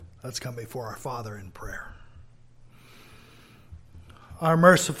Let's come before our Father in prayer. Our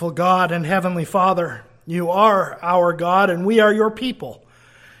merciful God and Heavenly Father, you are our God and we are your people.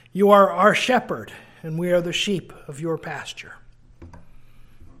 You are our shepherd and we are the sheep of your pasture.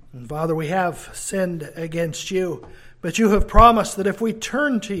 And Father, we have sinned against you, but you have promised that if we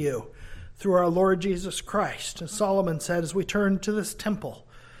turn to you through our Lord Jesus Christ, as Solomon said, as we turn to this temple,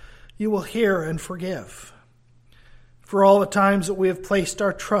 you will hear and forgive. For all the times that we have placed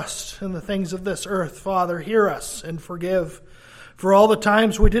our trust in the things of this earth, Father, hear us and forgive. For all the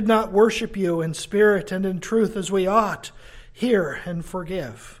times we did not worship you in spirit and in truth as we ought, hear and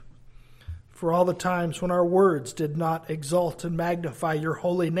forgive. For all the times when our words did not exalt and magnify your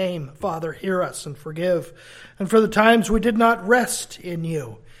holy name, Father, hear us and forgive. And for the times we did not rest in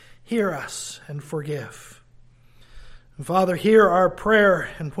you, hear us and forgive. And Father, hear our prayer,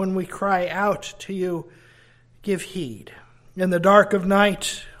 and when we cry out to you, give heed. In the dark of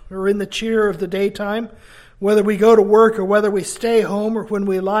night or in the cheer of the daytime, whether we go to work or whether we stay home or when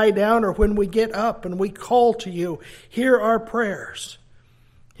we lie down or when we get up and we call to you, hear our prayers.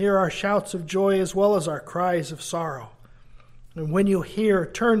 Hear our shouts of joy as well as our cries of sorrow. And when you hear,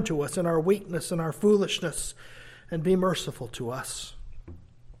 turn to us in our weakness and our foolishness and be merciful to us.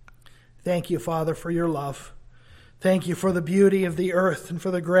 Thank you, Father, for your love. Thank you for the beauty of the earth and for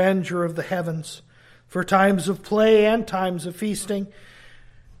the grandeur of the heavens, for times of play and times of feasting.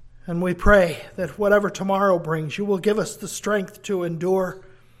 And we pray that whatever tomorrow brings, you will give us the strength to endure,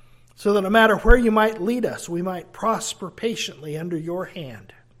 so that no matter where you might lead us, we might prosper patiently under your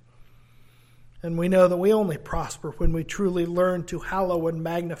hand. And we know that we only prosper when we truly learn to hallow and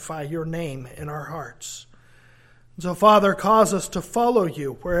magnify your name in our hearts. And so, Father, cause us to follow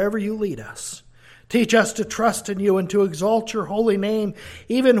you wherever you lead us. Teach us to trust in you and to exalt your holy name,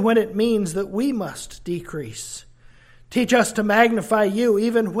 even when it means that we must decrease. Teach us to magnify you,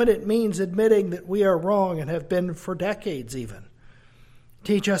 even when it means admitting that we are wrong and have been for decades even.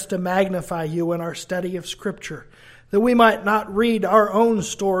 Teach us to magnify you in our study of Scripture, that we might not read our own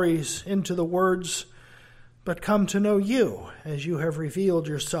stories into the words, but come to know you as you have revealed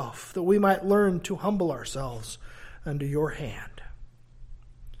yourself, that we might learn to humble ourselves under your hand.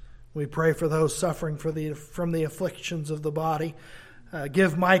 We pray for those suffering from the afflictions of the body.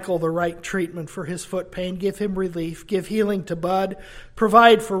 Give Michael the right treatment for his foot pain. Give him relief. Give healing to Bud.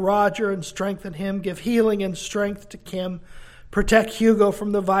 Provide for Roger and strengthen him. Give healing and strength to Kim. Protect Hugo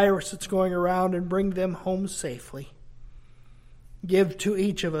from the virus that's going around and bring them home safely. Give to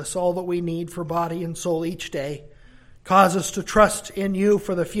each of us all that we need for body and soul each day. Cause us to trust in you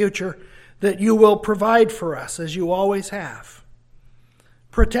for the future, that you will provide for us as you always have.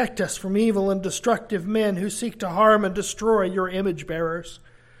 Protect us from evil and destructive men who seek to harm and destroy your image bearers.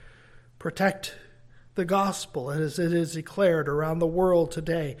 Protect the gospel as it is declared around the world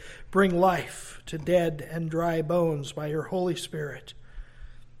today. Bring life to dead and dry bones by your Holy Spirit.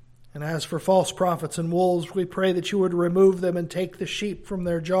 And as for false prophets and wolves, we pray that you would remove them and take the sheep from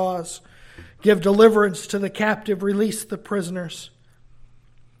their jaws. Give deliverance to the captive, release the prisoners.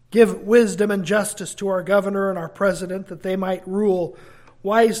 Give wisdom and justice to our governor and our president, that they might rule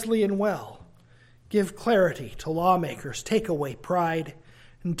wisely and well. Give clarity to lawmakers, take away pride,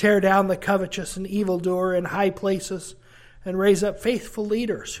 and tear down the covetous and evildoer in high places, and raise up faithful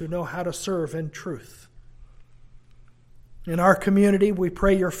leaders who know how to serve in truth. In our community, we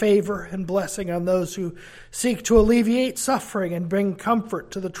pray your favor and blessing on those who seek to alleviate suffering and bring comfort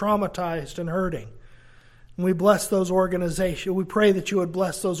to the traumatized and hurting. And we bless those organizations. We pray that you would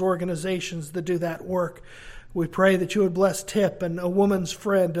bless those organizations that do that work. We pray that you would bless TIP and A Woman's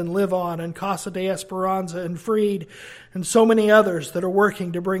Friend and Live On and Casa de Esperanza and Freed and so many others that are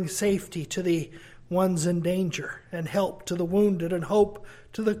working to bring safety to the ones in danger and help to the wounded and hope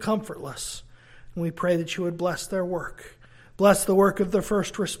to the comfortless. And we pray that you would bless their work. Bless the work of the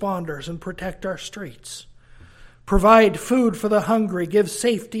first responders and protect our streets. Provide food for the hungry. Give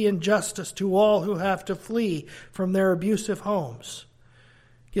safety and justice to all who have to flee from their abusive homes.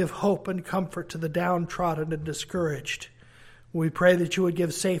 Give hope and comfort to the downtrodden and discouraged. We pray that you would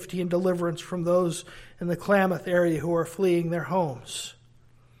give safety and deliverance from those in the Klamath area who are fleeing their homes.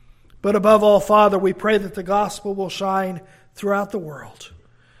 But above all, Father, we pray that the gospel will shine throughout the world.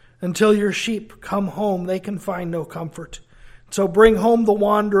 Until your sheep come home, they can find no comfort. So bring home the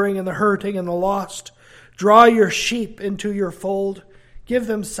wandering and the hurting and the lost. Draw your sheep into your fold. Give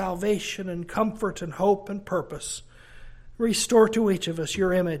them salvation and comfort and hope and purpose. Restore to each of us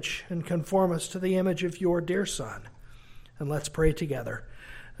your image and conform us to the image of your dear Son. And let's pray together.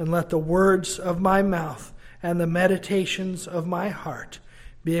 And let the words of my mouth and the meditations of my heart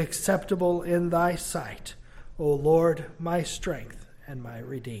be acceptable in thy sight, O Lord, my strength and my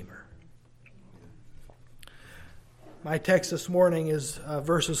Redeemer. My text this morning is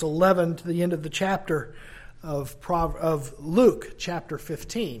verses 11 to the end of the chapter of Luke, chapter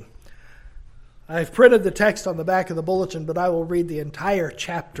 15. I've printed the text on the back of the bulletin, but I will read the entire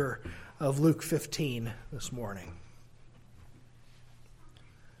chapter of Luke 15 this morning.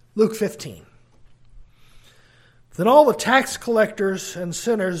 Luke 15. Then all the tax collectors and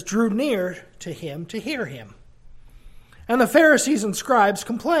sinners drew near to him to hear him. And the Pharisees and scribes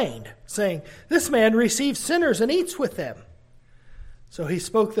complained, saying, "This man receives sinners and eats with them." So he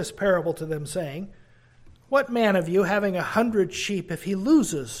spoke this parable to them, saying, "What man of you, having 100 sheep, if he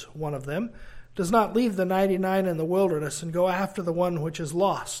loses one of them, does not leave the 99 in the wilderness and go after the one which is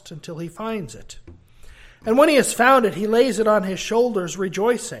lost until he finds it? And when he has found it, he lays it on his shoulders,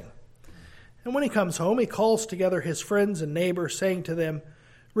 rejoicing. And when he comes home, he calls together his friends and neighbors, saying to them,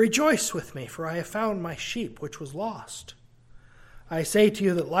 'Rejoice with me, for I have found my sheep which was lost.' I say to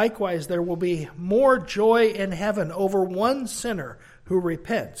you that likewise there will be more joy in heaven over one sinner who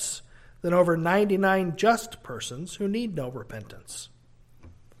repents than over 99 just persons who need no repentance.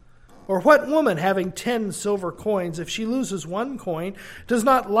 Or what woman, having 10 silver coins, if she loses one coin, does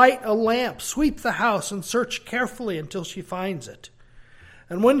not light a lamp, sweep the house, and search carefully until she finds it?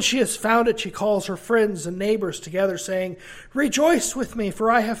 And when she has found it, she calls her friends and neighbors together, saying, 'Rejoice with me,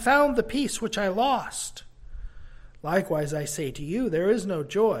 for I have found the piece which I lost.' Likewise, I say to you, there is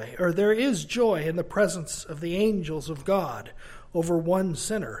joy in the presence of the angels of God over one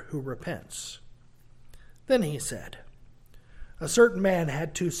sinner who repents." Then he said, "A certain man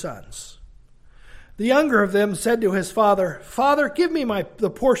had 2 sons. The younger of them said to his father, 'Father, give me the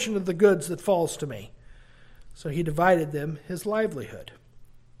portion of the goods that falls to me.' So he divided them his livelihood.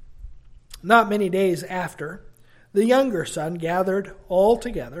 Not many days after, the younger son gathered all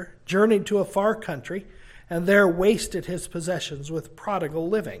together, journeyed to a far country, and there wasted his possessions with prodigal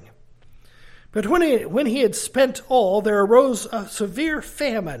living. But when he had spent all, there arose a severe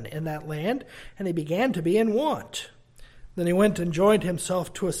famine in that land, and he began to be in want. Then he went and joined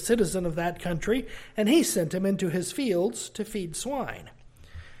himself to a citizen of that country, and he sent him into his fields to feed swine.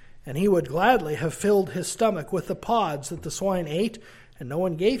 And he would gladly have filled his stomach with the pods that the swine ate, and no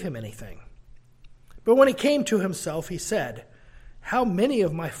one gave him anything. But when he came to himself, he said, 'How many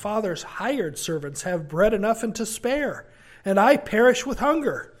of my father's hired servants have bread enough and to spare, and I perish with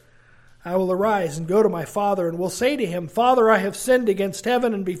hunger? I will arise and go to my father, and will say to him, Father, I have sinned against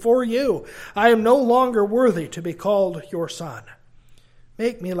heaven and before you. I am no longer worthy to be called your son.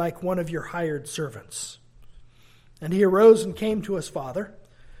 Make me like one of your hired servants.' And he arose and came to his father.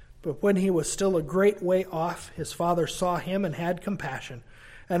 But when he was still a great way off, his father saw him and had compassion,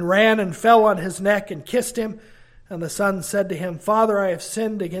 and ran and fell on his neck and kissed him. And the son said to him, Father, I have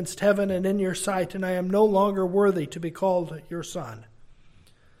sinned against heaven and in your sight, and I am no longer worthy to be called your son.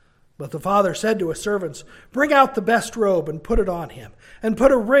 But the father said to his servants, Bring out the best robe and put it on him, and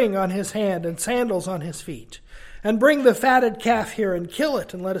put a ring on his hand and sandals on his feet. And bring the fatted calf here and kill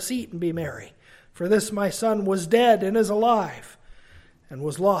it, and let us eat and be merry. For this my son was dead and is alive, and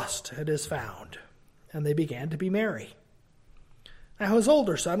was lost and is found. And they began to be merry. Now his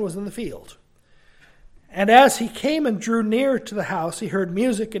older son was in the field. And as he came and drew near to the house, he heard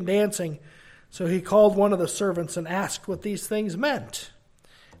music and dancing. So he called one of the servants and asked what these things meant.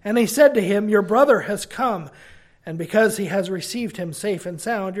 And he said to him, Your brother has come, and because he has received him safe and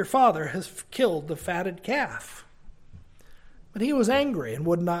sound, your father has killed the fatted calf. But he was angry and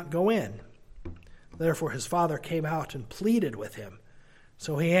would not go in. Therefore his father came out and pleaded with him.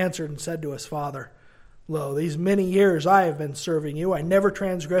 So he answered and said to his father, Lo, these many years I have been serving you. I never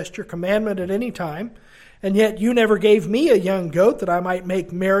transgressed your commandment at any time, and yet you never gave me a young goat that I might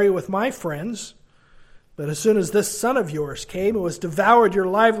make merry with my friends. But as soon as this son of yours came, who has devoured your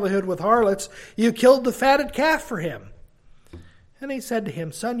livelihood with harlots, you killed the fatted calf for him. And he said to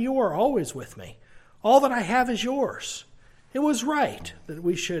him, Son, you are always with me. All that I have is yours. It was right that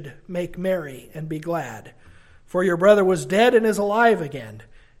we should make merry and be glad. For your brother was dead and is alive again,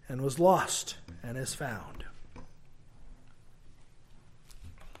 and was lost and is found.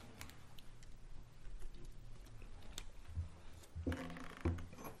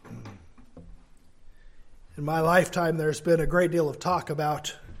 In my lifetime, there's been a great deal of talk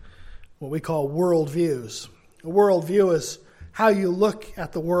about what we call worldviews. A worldview is how you look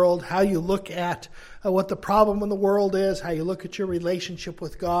at the world, how you look at what the problem in the world is, how you look at your relationship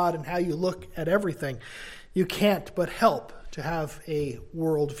with God, and how you look at everything. You can't but help to have a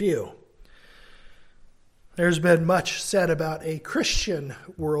worldview. There's been much said about a Christian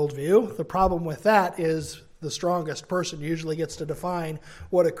worldview. The problem with that is the strongest person usually gets to define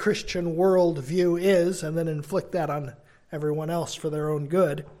what a Christian worldview is and then inflict that on everyone else for their own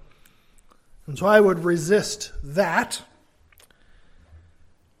good. And so I would resist that.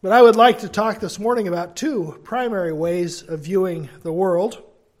 But I would like to talk this morning about two primary ways of viewing the world.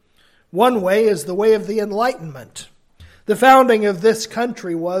 One way is the way of the Enlightenment. The founding of this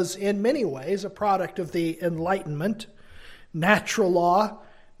country was, in many ways, a product of the Enlightenment. Natural law,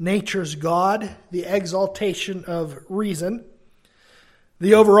 nature's God, the exaltation of reason.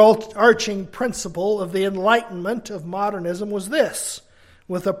 The overarching principle of the Enlightenment of modernism was this: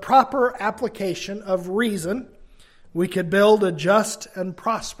 with a proper application of reason, we could build a just and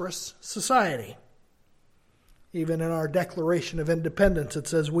prosperous society. Even in our Declaration of Independence, it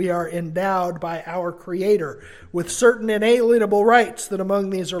says, "We are endowed by our Creator with certain inalienable rights, that among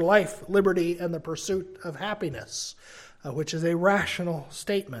these are life, liberty, and the pursuit of happiness," which is a rational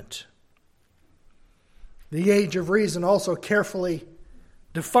statement. The Age of Reason also carefully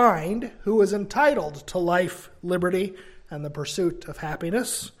defined who was entitled to life, liberty, and the pursuit of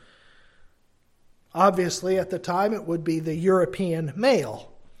happiness. Obviously, at the time, it would be the European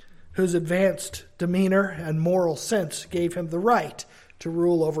male, whose advanced demeanor and moral sense gave him the right to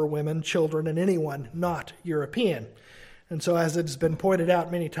rule over women, children, and anyone not European. And so, as it has been pointed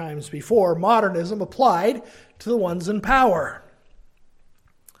out many times before, modernism applied to the ones in power.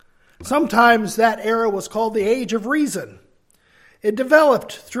 Sometimes that era was called the Age of Reason. It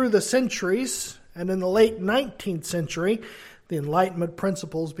developed through the centuries, and in the late 19th century, the Enlightenment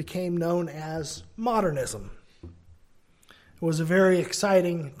principles became known as modernism. It was a very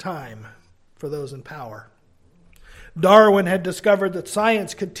exciting time for those in power. Darwin had discovered that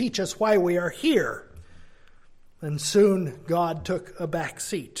science could teach us why we are here, and soon God took a back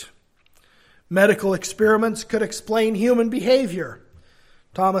seat. Medical experiments could explain human behavior.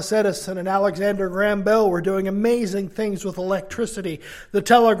 Thomas Edison and Alexander Graham Bell were doing amazing things with electricity. The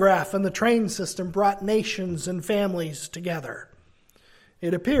telegraph and the train system brought nations and families together.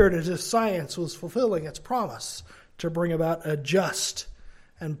 It appeared as if science was fulfilling its promise to bring about a just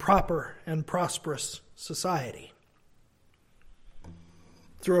and proper and prosperous society.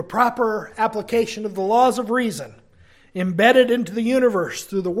 Through a proper application of the laws of reason, embedded into the universe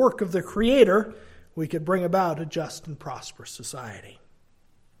through the work of the Creator, we could bring about a just and prosperous society.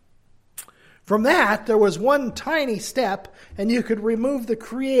 From that, there was one tiny step, and you could remove the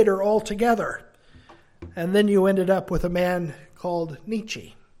Creator altogether. And then you ended up with a man called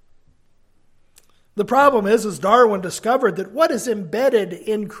Nietzsche. The problem is, as Darwin discovered, that what is embedded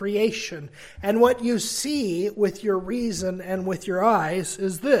in creation and what you see with your reason and with your eyes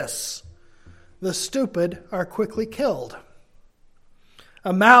is this: the stupid are quickly killed.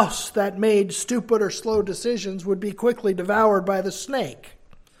 A mouse that made stupid or slow decisions would be quickly devoured by the snake.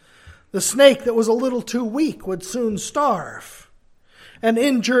 The snake that was a little too weak would soon starve. An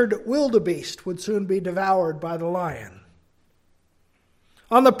injured wildebeest would soon be devoured by the lion.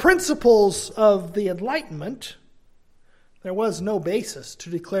 On the principles of the Enlightenment, there was no basis to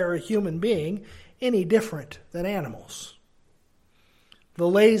declare a human being any different than animals. The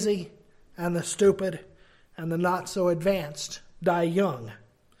lazy and the stupid and the not so advanced die young.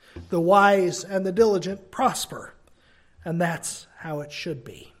 The wise and the diligent prosper, and that's how it should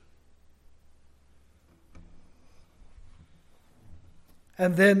be.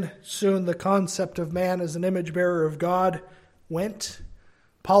 And then soon the concept of man as an image bearer of God went.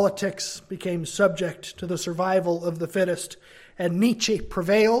 Politics became subject to the survival of the fittest, and Nietzsche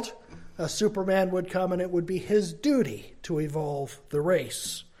prevailed. A Superman would come, and it would be his duty to evolve the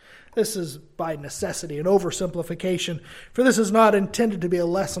race. This is by necessity an oversimplification, for this is not intended to be a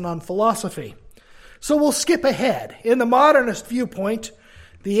lesson on philosophy. So we'll skip ahead. In the modernist viewpoint,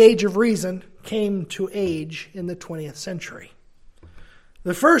 the Age of Reason came to age in the 20th century.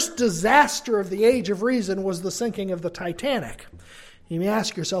 The first disaster of the Age of Reason was the sinking of the Titanic. You may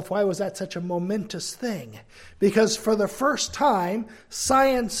ask yourself, why was that such a momentous thing? Because for the first time,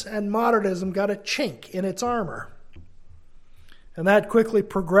 science and modernism got a chink in its armor. And that quickly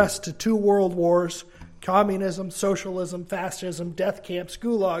progressed to 2 world wars, communism, socialism, fascism, death camps,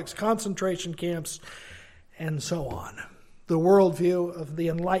 gulags, concentration camps, and so on. The worldview of the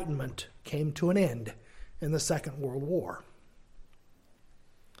Enlightenment came to an end in the Second World War.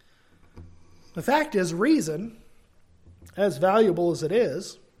 The fact is, reason, as valuable as it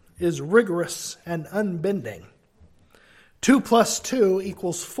is rigorous and unbending. 2 + 2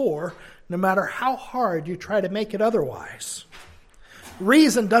 = 4, no matter how hard you try to make it otherwise.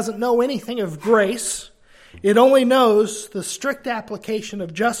 Reason doesn't know anything of grace. It only knows the strict application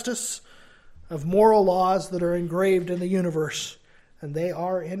of justice, of moral laws that are engraved in the universe, and they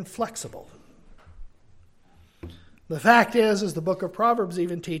are inflexible. The fact is, as the book of Proverbs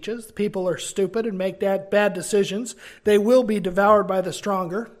even teaches, people are stupid and make bad decisions. They will be devoured by the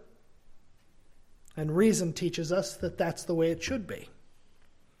stronger. And reason teaches us that that's the way it should be.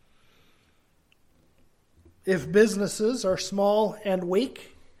 If businesses are small and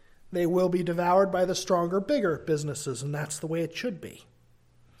weak, they will be devoured by the stronger, bigger businesses, and that's the way it should be.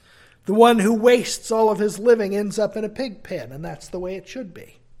 The one who wastes all of his living ends up in a pig pen, and that's the way it should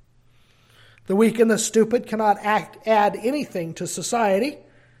be. The weak and the stupid cannot add anything to society,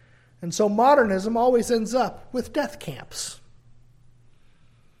 and so modernism always ends up with death camps.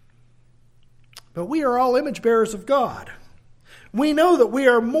 But we are all image bearers of God. We know that we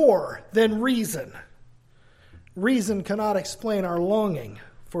are more than reason. Reason cannot explain our longing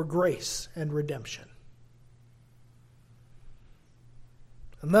for grace and redemption.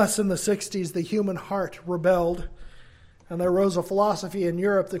 And thus in the 60s, the human heart rebelled, and there arose a philosophy in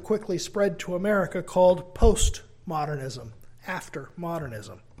Europe that quickly spread to America called postmodernism, after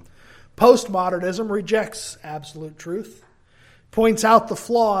modernism. Postmodernism rejects absolute truth, points out the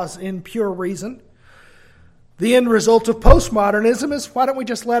flaws in pure reason. The end result of postmodernism is, why don't we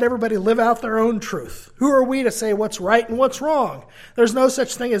just let everybody live out their own truth? Who are we to say what's right and what's wrong? There's no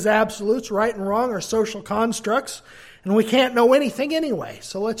such thing as absolutes. Right and wrong are social constructs, and we can't know anything anyway.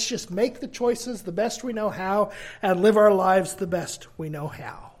 So let's just make the choices the best we know how and live our lives the best we know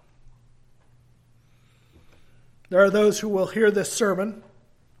how. There are those who will hear this sermon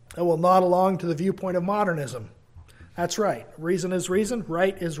and will nod along to the viewpoint of modernism. That's right. Reason is reason.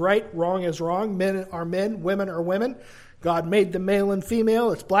 Right is right. Wrong is wrong. Men are men. Women are women. God made them male and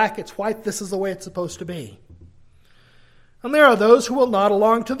female. It's black. It's white. This is the way it's supposed to be. And there are those who will nod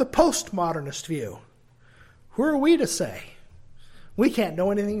along to the postmodernist view. Who are we to say? We can't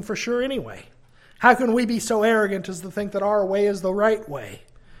know anything for sure anyway. How can we be so arrogant as to think that our way is the right way?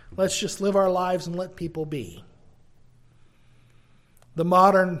 Let's just live our lives and let people be. The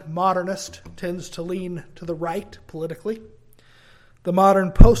modern modernist tends to lean to the right politically. The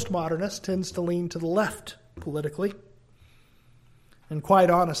modern postmodernist tends to lean to the left politically. And quite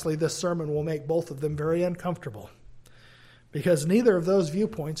honestly, this sermon will make both of them very uncomfortable, because neither of those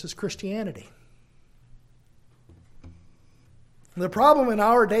viewpoints is Christianity. The problem in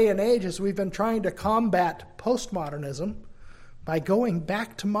our day and age is we've been trying to combat postmodernism by going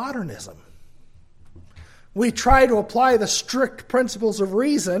back to modernism. We try to apply the strict principles of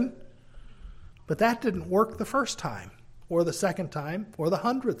reason, but that didn't work the first time, or the second time, or the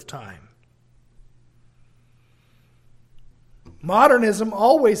 100th time. Modernism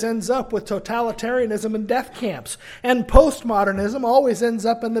always ends up with totalitarianism and death camps, and postmodernism always ends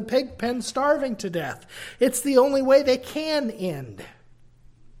up in the pig pen starving to death. It's the only way they can end.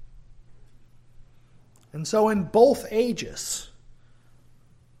 And so in both ages,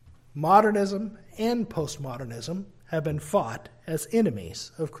 modernism and postmodernism have been fought as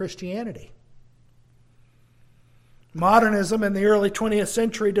enemies of Christianity. Modernism in the early 20th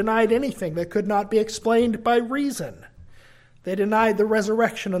century denied anything that could not be explained by reason. They denied the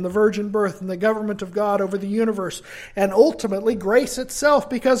resurrection and the virgin birth and the government of God over the universe, and ultimately grace itself,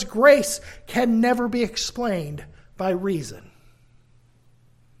 because grace can never be explained by reason.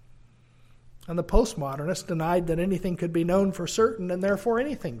 And the postmodernists denied that anything could be known for certain, and therefore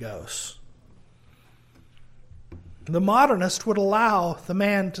anything goes. The modernist would allow the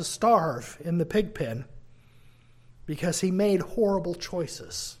man to starve in the pig pen because he made horrible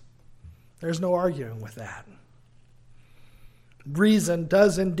choices. There's no arguing with that. Reason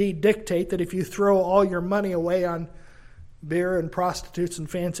does indeed dictate that if you throw all your money away on beer and prostitutes and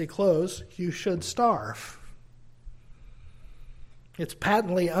fancy clothes, you should starve. It's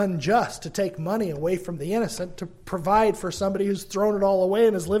patently unjust to take money away from the innocent to provide for somebody who's thrown it all away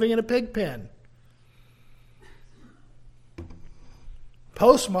and is living in a pig pen.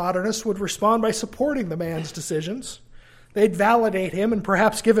 Postmodernists would respond by supporting the man's decisions. They'd validate him and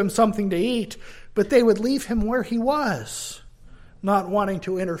perhaps give him something to eat, but they would leave him where he was, not wanting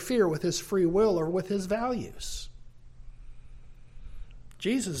to interfere with his free will or with his values.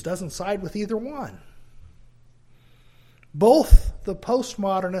 Jesus doesn't side with either one. Both the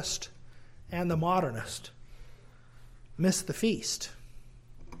postmodernist and the modernist miss the feast.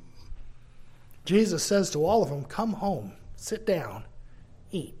 Jesus says to all of them, come home, sit down,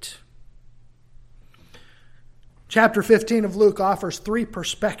 eat. Chapter 15 of Luke offers three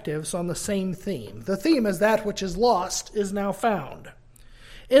perspectives on the same theme. The theme is that which is lost is now found.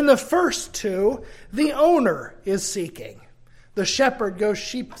 In the first two, the owner is seeking. The shepherd goes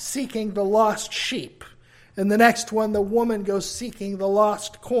seeking the lost sheep. In the next one, the woman goes seeking the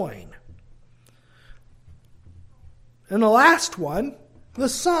lost coin. In the last one, the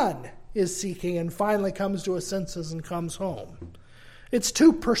son is seeking and finally comes to his senses and comes home. It's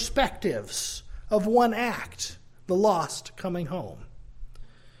two perspectives of one act, the lost coming home.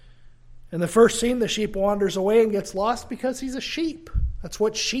 In the first scene, the sheep wanders away and gets lost because he's a sheep. That's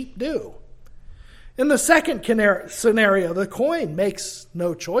what sheep do. In the second scenario, the coin makes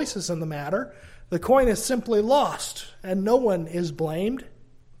no choices in the matter. The coin is simply lost, and no one is blamed.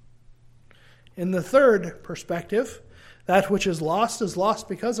 In the third perspective, that which is lost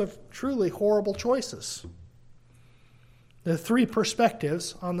because of truly horrible choices. The three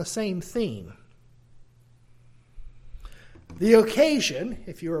perspectives on the same theme. The occasion,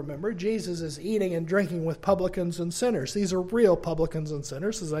 if you remember, Jesus is eating and drinking with publicans and sinners. These are real publicans and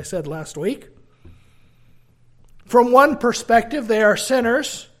sinners, as I said last week. From one perspective, they are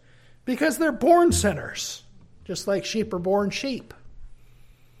sinners because they're born sinners, just like sheep are born sheep.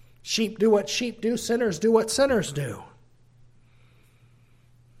 Sheep do what sheep do, sinners do what sinners do.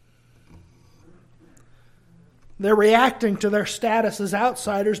 They're reacting to their status as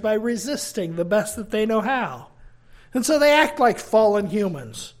outsiders by resisting the best that they know how. And so they act like fallen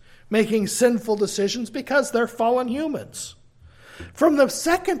humans, making sinful decisions because they're fallen humans. From the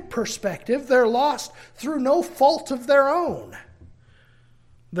second perspective, they're lost through no fault of their own.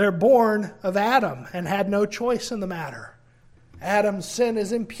 They're born of Adam and had no choice in the matter. Adam's sin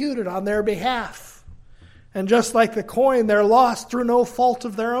is imputed on their behalf. And just like the coin, they're lost through no fault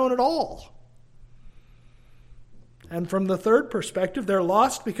of their own at all. And from the third perspective, they're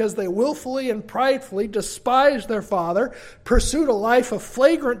lost because they willfully and pridefully despised their father, pursued a life of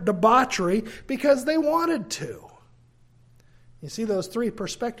flagrant debauchery because they wanted to. You see those three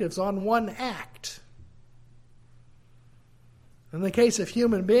perspectives on one act. In the case of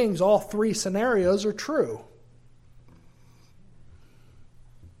human beings, all three scenarios are true.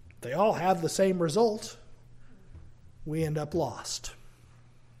 They all have the same result. We end up lost.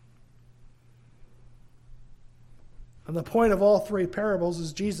 And the point of all three parables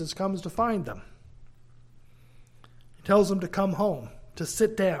is Jesus comes to find them. He tells them to come home, to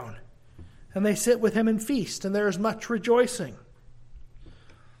sit down. And they sit with him and feast, and there is much rejoicing.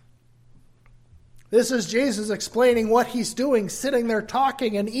 This is Jesus explaining what he's doing, sitting there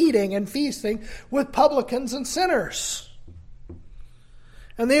talking and eating and feasting with publicans and sinners.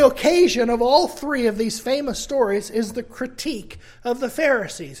 And the occasion of all three of these famous stories is the critique of the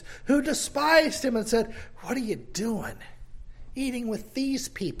Pharisees, who despised him and said, "What are you doing, eating with these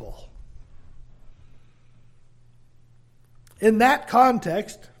people?" In that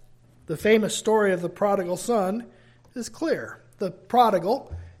context, the famous story of the prodigal son is clear. The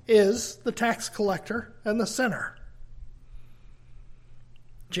prodigal is the tax collector and the sinner.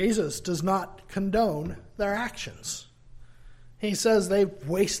 Jesus does not condone their actions. He says they've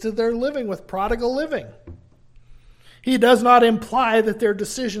wasted their living with prodigal living. He does not imply that their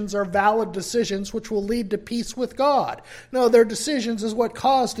decisions are valid decisions which will lead to peace with God. No, their decisions is what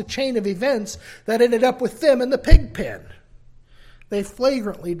caused a chain of events that ended up with them in the pig pen. They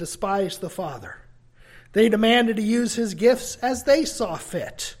flagrantly despised the Father. They demanded to use his gifts as they saw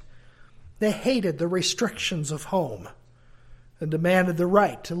fit. They hated the restrictions of home and demanded the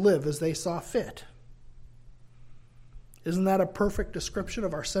right to live as they saw fit. Isn't that a perfect description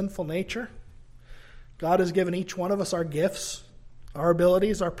of our sinful nature? God has given each one of us our gifts, our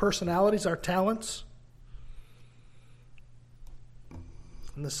abilities, our personalities, our talents.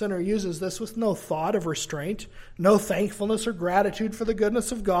 And the sinner uses this with no thought of restraint, no thankfulness or gratitude for the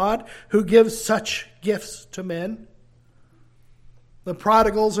goodness of God who gives such gifts to men. The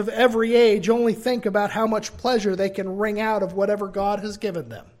prodigals of every age only think about how much pleasure they can wring out of whatever God has given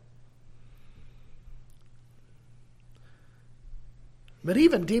them. But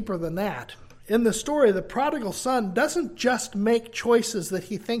even deeper than that, in the story, the prodigal son doesn't just make choices that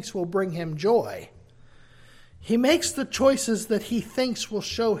he thinks will bring him joy. He makes the choices that he thinks will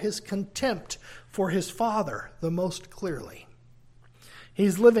show his contempt for his father the most clearly.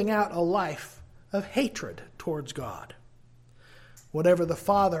 He's living out a life of hatred towards God. Whatever the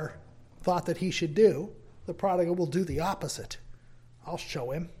father thought that he should do, the prodigal will do the opposite. I'll show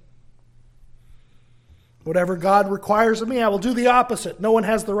him. Whatever God requires of me, I will do the opposite. No one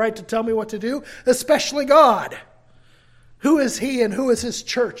has the right to tell me what to do, especially God. Who is he and who is his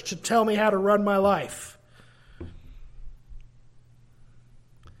church to tell me how to run my life?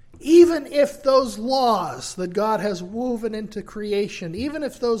 Even if those laws that God has woven into creation, even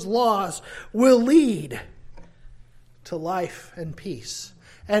if those laws will lead to life and peace,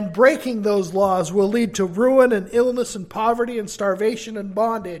 and breaking those laws will lead to ruin and illness and poverty and starvation and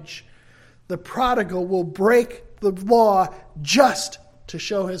bondage, the prodigal will break the law just to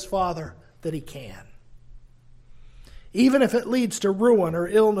show his father that he can. Even if it leads to ruin or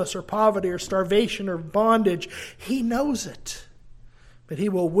illness or poverty or starvation or bondage, he knows it. But he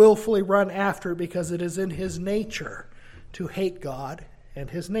will willfully run after it because it is in his nature to hate God and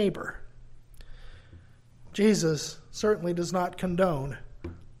his neighbor. Jesus certainly does not condone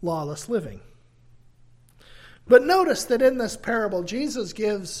lawless living. But notice that in this parable, Jesus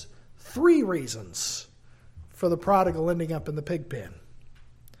gives 3 reasons for the prodigal ending up in the pig pen.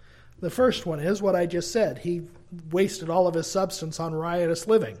 The first one is what I just said. He wasted all of his substance on riotous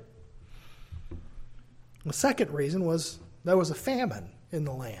living. The second reason was there was a famine in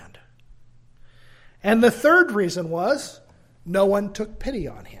the land. And the third reason was no one took pity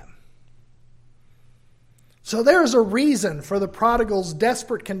on him. So there's a reason for the prodigal's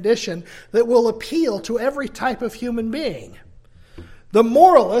desperate condition that will appeal to every type of human being. The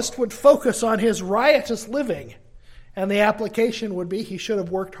moralist would focus on his riotous living, and the application would be he should have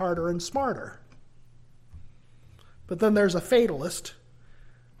worked harder and smarter. But then there's a fatalist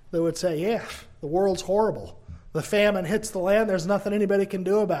that would say, yeah, the world's horrible. The famine hits the land, there's nothing anybody can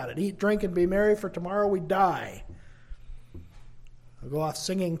do about it. Eat, drink, and be merry, for tomorrow we die. They'll go off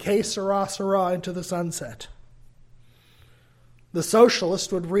singing Que Sera, Sera into the sunset. The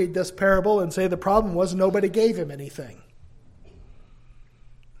socialist would read this parable and say the problem was nobody gave him anything.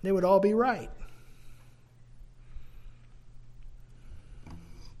 They would all be right.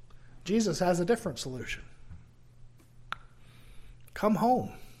 Jesus has a different solution. Come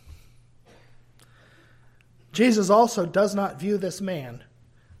home. Jesus also does not view this man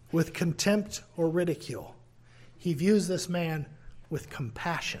with contempt or ridicule. He views this man with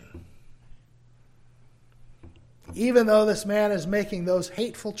compassion. Even though this man is making those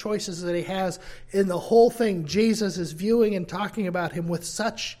hateful choices that he has, in the whole thing, Jesus is viewing and talking about him with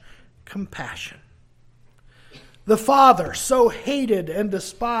such compassion. The father, so hated and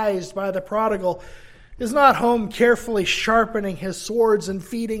despised by the prodigal, is not home carefully sharpening his swords and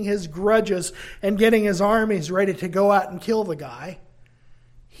feeding his grudges and getting his armies ready to go out and kill the guy.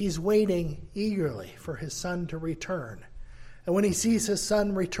 He's waiting eagerly for his son to return. And when he sees his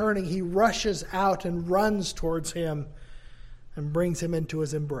son returning, he rushes out and runs towards him and brings him into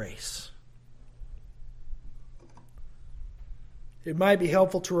his embrace. It might be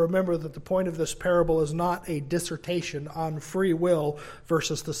helpful to remember that the point of this parable is not a dissertation on free will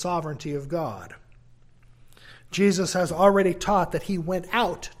versus the sovereignty of God. Jesus has already taught that he went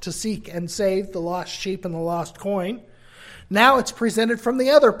out to seek and save the lost sheep and the lost coin. Now it's presented from the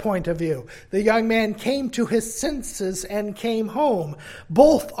other point of view. The young man came to his senses and came home.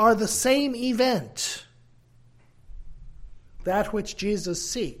 Both are the same event. That which Jesus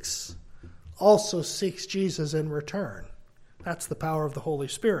seeks also seeks Jesus in return. That's the power of the Holy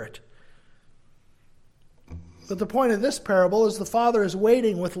Spirit. But the point of this parable is the Father is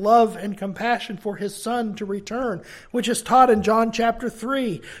waiting with love and compassion for his Son to return, which is taught in John chapter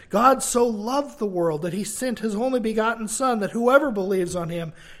 3. God so loved the world that he sent his only begotten Son, that whoever believes on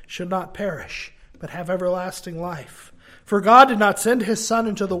him should not perish, but have everlasting life. For God did not send his Son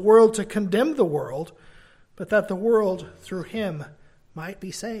into the world to condemn the world, but that the world through him might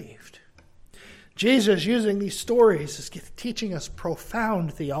be saved. Jesus, using these stories, is teaching us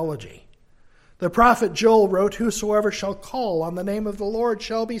profound theology. The prophet Joel wrote, "Whosoever shall call on the name of the Lord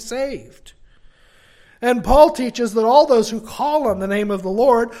shall be saved." And Paul teaches that all those who call on the name of the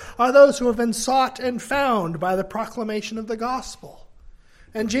Lord are those who have been sought and found by the proclamation of the gospel.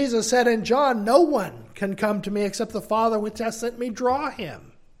 And Jesus said in John, "No one can come to me except the Father which has sent me draw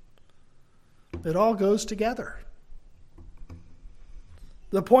him." It all goes together.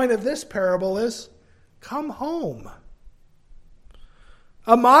 The point of this parable is, come home.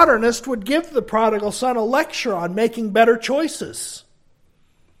 A modernist would give the prodigal son a lecture on making better choices.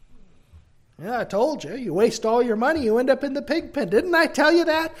 Yeah, I told you, you waste all your money, you end up in the pig pen. Didn't I tell you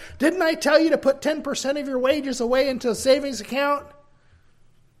that? Didn't I tell you to put 10% of your wages away into a savings account?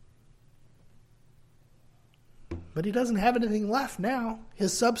 But he doesn't have anything left now.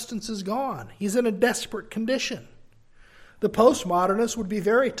 His substance is gone. He's in a desperate condition. The postmodernist would be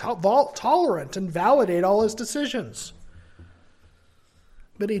very tolerant and validate all his decisions.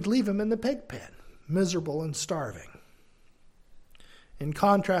 But he'd leave him in the pig pen, miserable and starving. In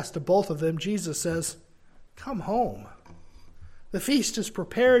contrast to both of them, Jesus says, come home. The feast is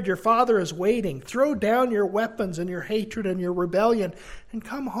prepared. Your Father is waiting. Throw down your weapons and your hatred and your rebellion and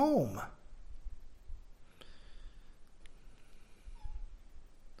come home.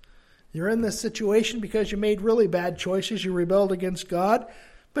 You're in this situation because you made really bad choices. You rebelled against God.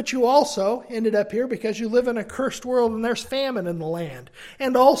 But you also ended up here because you live in a cursed world and there's famine in the land.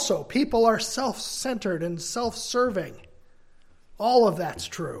 And also, people are self-centered and self-serving. All of that's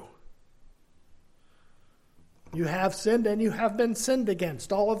true. You have sinned and you have been sinned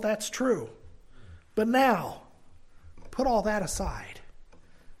against. All of that's true. But now, put all that aside.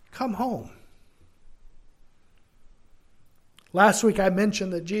 Come home. Last week I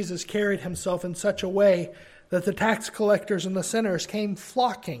mentioned that Jesus carried himself in such a way that the tax collectors and the sinners came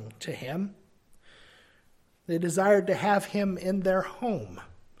flocking to him. They desired to have him in their home.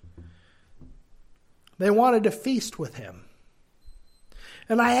 They wanted to feast with him.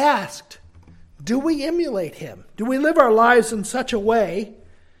 And I asked, do we emulate him? Do we live our lives in such a way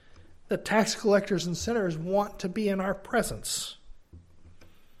that tax collectors and sinners want to be in our presence?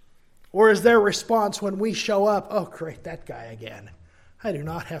 Or is their response when we show up, oh great, that guy again. I do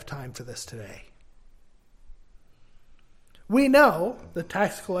not have time for this today. We know that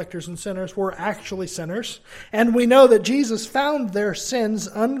tax collectors and sinners were actually sinners, and we know that Jesus found their sins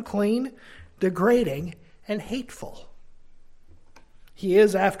unclean, degrading, and hateful. He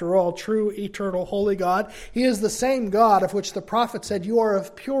is, after all, true, eternal, holy God. He is the same God of which the prophet said, you are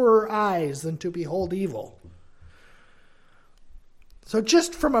of purer eyes than to behold evil. So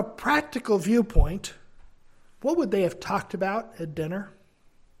just from a practical viewpoint, what would they have talked about at dinner?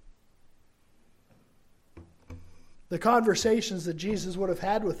 The conversations that Jesus would have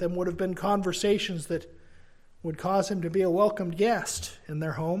had with them would have been conversations that would cause him to be a welcomed guest in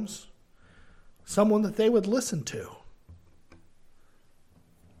their homes, someone that they would listen to.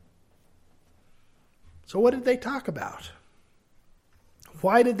 So what did they talk about?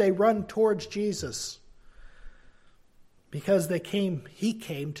 Why did they run towards Jesus? Because he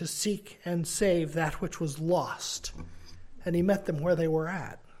came to seek and save that which was lost. And he met them where they were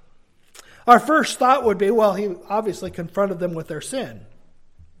at. Our first thought would be, well, he obviously confronted them with their sin.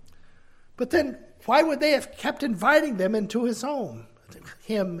 But then, why would they have kept inviting them into his home?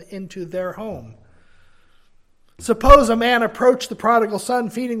 Him into their home? Suppose a man approached the prodigal son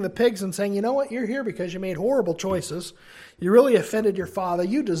feeding the pigs and saying, you know what, you're here because you made horrible choices. You really offended your father.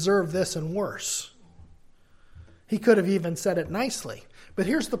 You deserve this and worse. He could have even said it nicely. But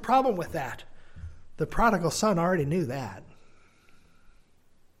here's the problem with that. The prodigal son already knew that.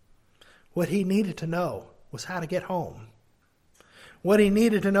 What he needed to know was how to get home. What he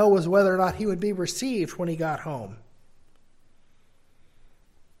needed to know was whether or not he would be received when he got home.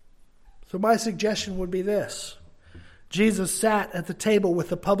 So my suggestion would be this. Jesus sat at the table with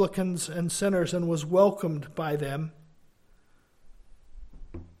the publicans and sinners and was welcomed by them.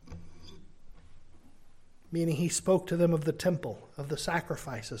 Meaning he spoke to them of the temple, of the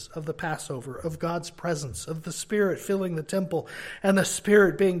sacrifices, of the Passover, of God's presence, of the Spirit filling the temple and the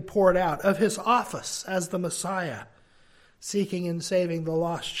Spirit being poured out, of his office as the Messiah, seeking and saving the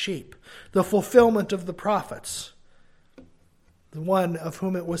lost sheep, the fulfillment of the prophets, the one of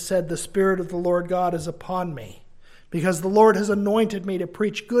whom it was said, the Spirit of the Lord God is upon me, because the Lord has anointed me to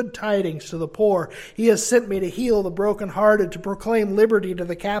preach good tidings to the poor. He has sent me to heal the brokenhearted, to proclaim liberty to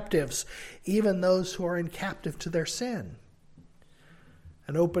the captives, even those who are in captive to their sin,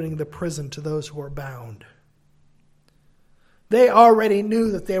 and opening the prison to those who are bound. They already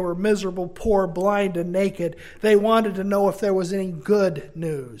knew that they were miserable, poor, blind, and naked. They wanted to know if there was any good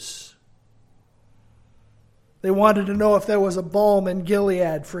news. They wanted to know if there was a balm in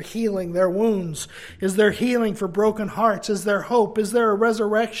Gilead for healing their wounds. Is there healing for broken hearts? Is there hope? Is there a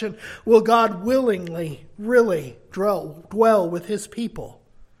resurrection? Will God willingly, really dwell with his people?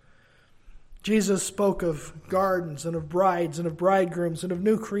 Jesus spoke of gardens and of brides and of bridegrooms and of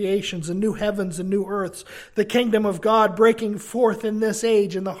new creations and new heavens and new earths, the kingdom of God breaking forth in this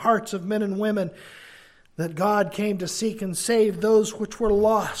age in the hearts of men and women, that God came to seek and save those which were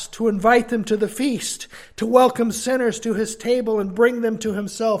lost, to invite them to the feast, to welcome sinners to his table and bring them to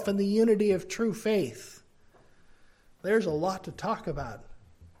himself in the unity of true faith. There's a lot to talk about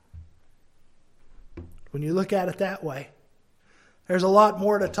when you look at it that way. There's a lot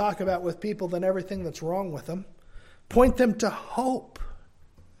more to talk about with people than everything that's wrong with them. Point them to hope.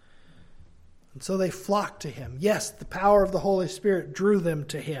 And so they flocked to him. Yes, the power of the Holy Spirit drew them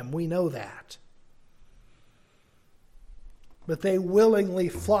to him. We know that. But they willingly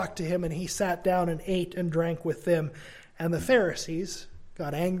flocked to him, and he sat down and ate and drank with them. And the Pharisees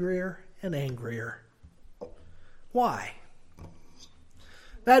got angrier and angrier. Why?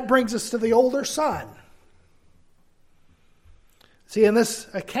 That brings us to the older son. See, in this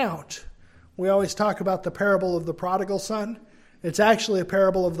account, we always talk about the parable of the prodigal son. It's actually a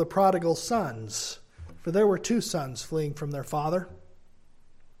parable of the prodigal sons, for there were two sons fleeing from their father.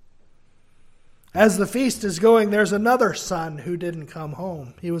 As the feast is going, there's another son who didn't come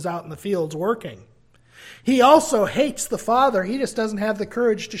home. He was out in the fields working. He also hates the father. He just doesn't have the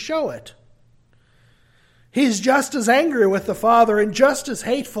courage to show it. He's just as angry with the Father and just as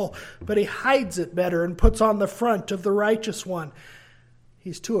hateful, but he hides it better and puts on the front of the righteous one.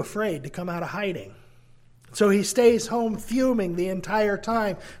 He's too afraid to come out of hiding. So he stays home fuming the entire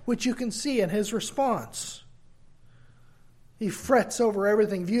time, which you can see in his response. He frets over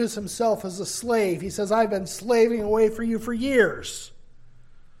everything, views himself as a slave. He says, I've been slaving away for you for years.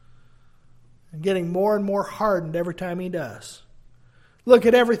 And getting more and more hardened every time he does. Look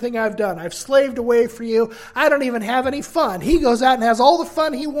at everything I've done. I've slaved away for you. I don't even have any fun. He goes out and has all the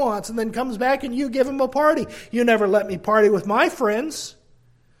fun he wants and then comes back and you give him a party. You never let me party with my friends.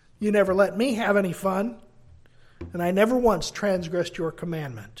 You never let me have any fun. And I never once transgressed your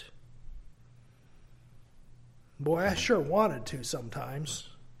commandment. Boy, I sure wanted to sometimes,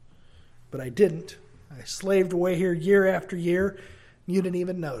 but I didn't. I slaved away here year after year. You didn't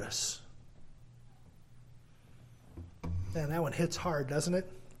even notice. Man, that one hits hard, doesn't it?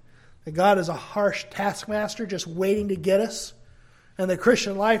 That God is a harsh taskmaster just waiting to get us. And the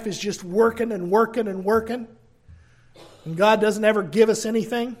Christian life is just working and working and working. And God doesn't ever give us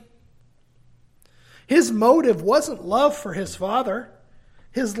anything. His motive wasn't love for his Father.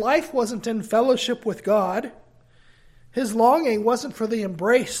 His life wasn't in fellowship with God. His longing wasn't for the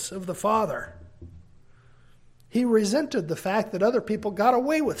embrace of the Father. He resented the fact that other people got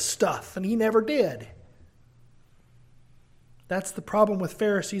away with stuff and he never did. That's the problem with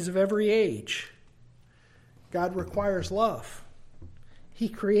Pharisees of every age. God requires love. He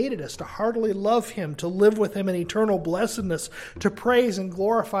created us to heartily love him, to live with him in eternal blessedness, to praise and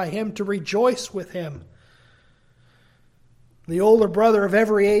glorify him, to rejoice with him. The older brother of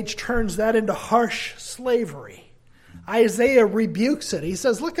every age turns that into harsh slavery. Isaiah rebukes it. He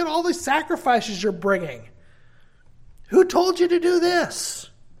says, look at all these sacrifices you're bringing. Who told you to do this?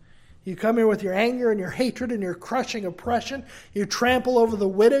 You come here with your anger and your hatred and your crushing oppression. You trample over the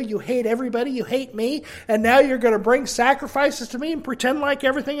widow. You hate everybody. You hate me. And now you're going to bring sacrifices to me and pretend like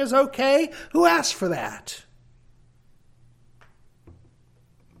everything is okay? Who asked for that?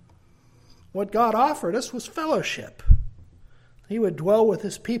 What God offered us was fellowship. He would dwell with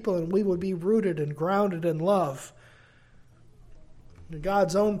his people and we would be rooted and grounded in love.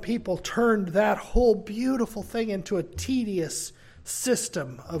 God's own people turned that whole beautiful thing into a tedious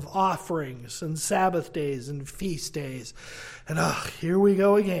system of offerings and Sabbath days and feast days. And here we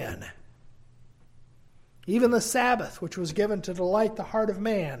go again. Even the Sabbath, which was given to delight the heart of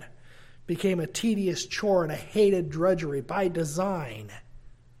man, became a tedious chore and a hated drudgery by design.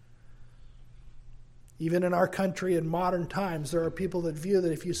 Even in our country in modern times, there are people that view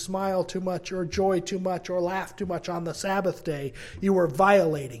that if you smile too much or joy too much or laugh too much on the Sabbath day, you are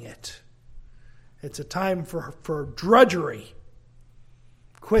violating it. It's a time for drudgery.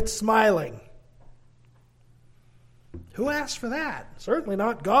 Quit smiling. Who asked for that? Certainly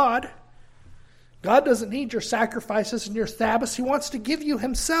not God. God doesn't need your sacrifices and your Sabbaths. He wants to give you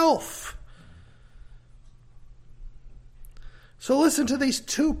himself. So listen to these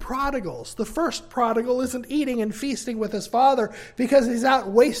two prodigals. The first prodigal isn't eating and feasting with his father because he's out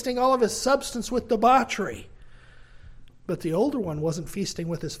wasting all of his substance with debauchery. But the older one wasn't feasting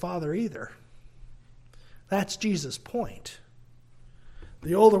with his father either. That's Jesus' point.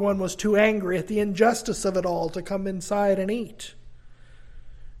 The older one was too angry at the injustice of it all to come inside and eat.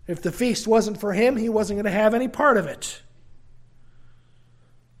 If the feast wasn't for him, he wasn't going to have any part of it.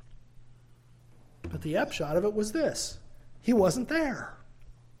 But the upshot of it was this. He wasn't there.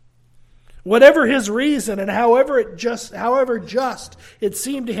 Whatever his reason and however just it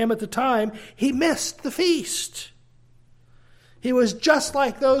seemed to him at the time, he missed the feast. He was just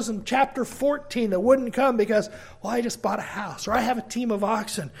like those in chapter 14 that wouldn't come because, well, I just bought a house, or I have a team of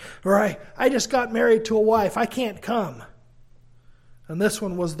oxen, or I just got married to a wife. I can't come. And this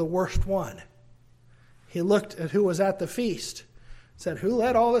one was the worst one. He looked at who was at the feast, said, who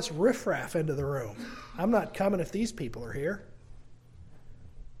let all this riffraff into the room? I'm not coming if these people are here.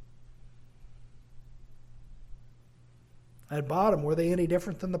 At bottom, were they any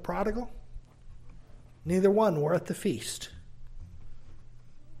different than the prodigal? Neither one were at the feast.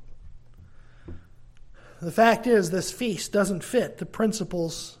 The fact is, this feast doesn't fit the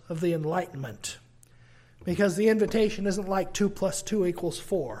principles of the Enlightenment because the invitation isn't like 2 + 2 =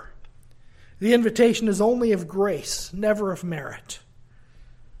 4. The invitation is only of grace, never of merit.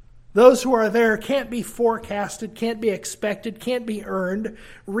 Those who are there can't be forecasted, can't be expected, can't be earned.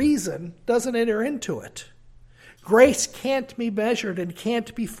 Reason doesn't enter into it. Grace can't be measured and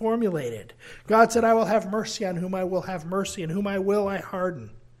can't be formulated. God said, I will have mercy on whom I will have mercy, and whom I will I harden.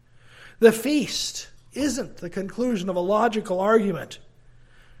 The feast isn't the conclusion of a logical argument.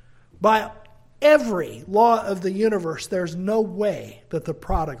 By every law of the universe, there's no way that the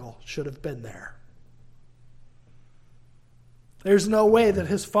prodigal should have been there. There's no way that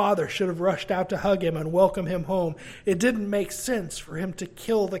his father should have rushed out to hug him and welcome him home. It didn't make sense for him to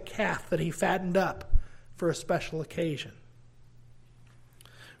kill the calf that he fattened up for a special occasion.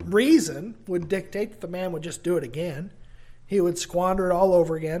 Reason would dictate that the man would just do it again. He would squander it all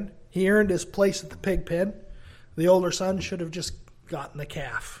over again. He earned his place at the pig pen. The older son should have just gotten the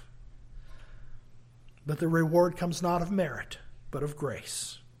calf. But the reward comes not of merit, but of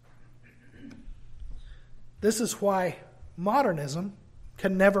grace. This is why modernism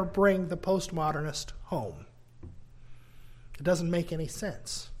can never bring the postmodernist home. It doesn't make any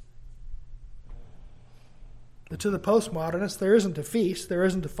sense. But to the postmodernist, there isn't a feast, there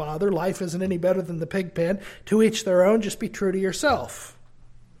isn't a father, life isn't any better than the pig pen. To each their own, just be true to yourself.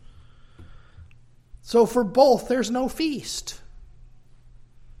 So for both, there's no feast.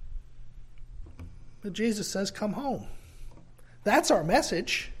 But Jesus says, come home. That's our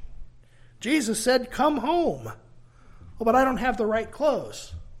message. Jesus said, come home. Oh, but I don't have the right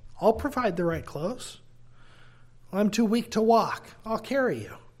clothes. I'll provide the right clothes. I'm too weak to walk. I'll carry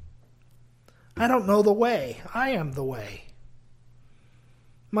you. I don't know the way. I am the way.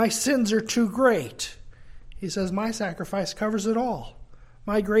 My sins are too great. He says, my sacrifice covers it all.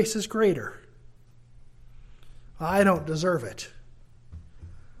 My grace is greater. I don't deserve it.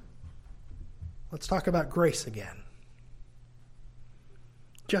 Let's talk about grace again.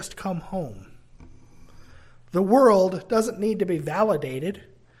 Just come home. The world doesn't need to be validated.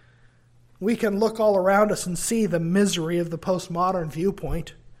 We can look all around us and see the misery of the postmodern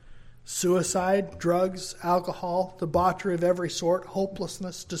viewpoint. Suicide, drugs, alcohol, debauchery of every sort,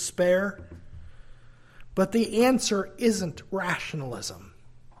 hopelessness, despair. But the answer isn't rationalism.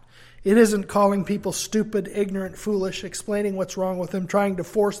 It isn't calling people stupid, ignorant, foolish, explaining what's wrong with them, trying to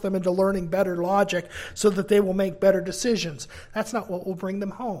force them into learning better logic so that they will make better decisions. That's not what will bring them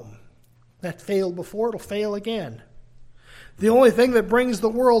home. That failed before, it'll fail again. The only thing that brings the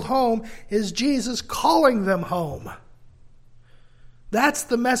world home is Jesus calling them home. That's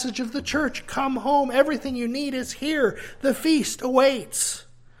the message of the church. Come home. Everything you need is here. The feast awaits.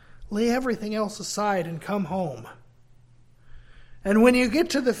 Lay everything else aside and come home. And when you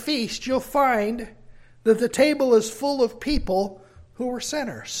get to the feast, you'll find that the table is full of people who were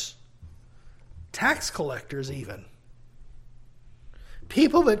sinners. Tax collectors even.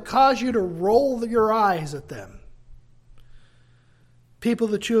 People that cause you to roll your eyes at them. People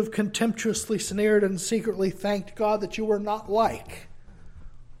that you have contemptuously sneered and secretly thanked God that you were not like.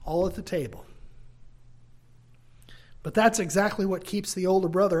 All at the table. But that's exactly what keeps the older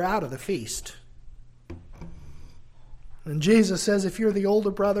brother out of the feast. And Jesus says, if you're the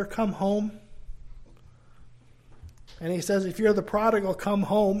older brother, come home. And he says, if you're the prodigal, come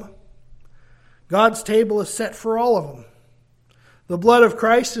home. God's table is set for all of them. The blood of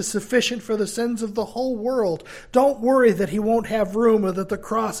Christ is sufficient for the sins of the whole world. Don't worry that he won't have room or that the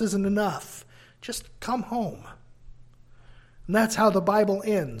cross isn't enough. Just come home. And that's how the Bible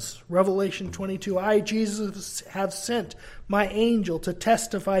ends. Revelation 22, I, Jesus, have sent my angel to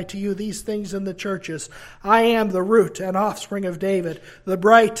testify to you these things in the churches. I am the root and offspring of David, the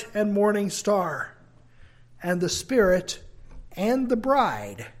bright and morning star. And the Spirit and the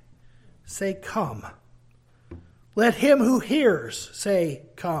bride say, come. Let him who hears say,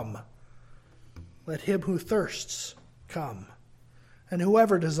 come. Let him who thirsts come. And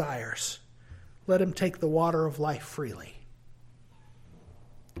whoever desires, let him take the water of life freely.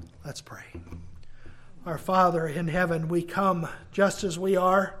 Let's pray. Our Father in heaven, we come just as we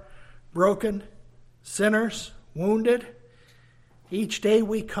are, broken, sinners, wounded. Each day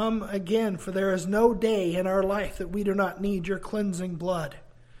we come again, for there is no day in our life that we do not need your cleansing blood,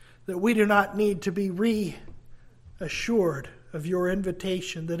 that we do not need to be reassured of your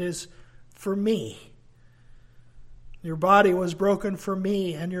invitation that is for me. Your body was broken for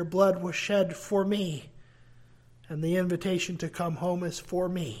me, and your blood was shed for me, and the invitation to come home is for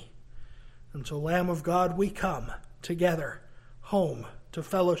me. And so, Lamb of God, we come together home to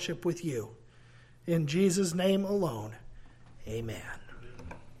fellowship with you. In Jesus' name alone, amen.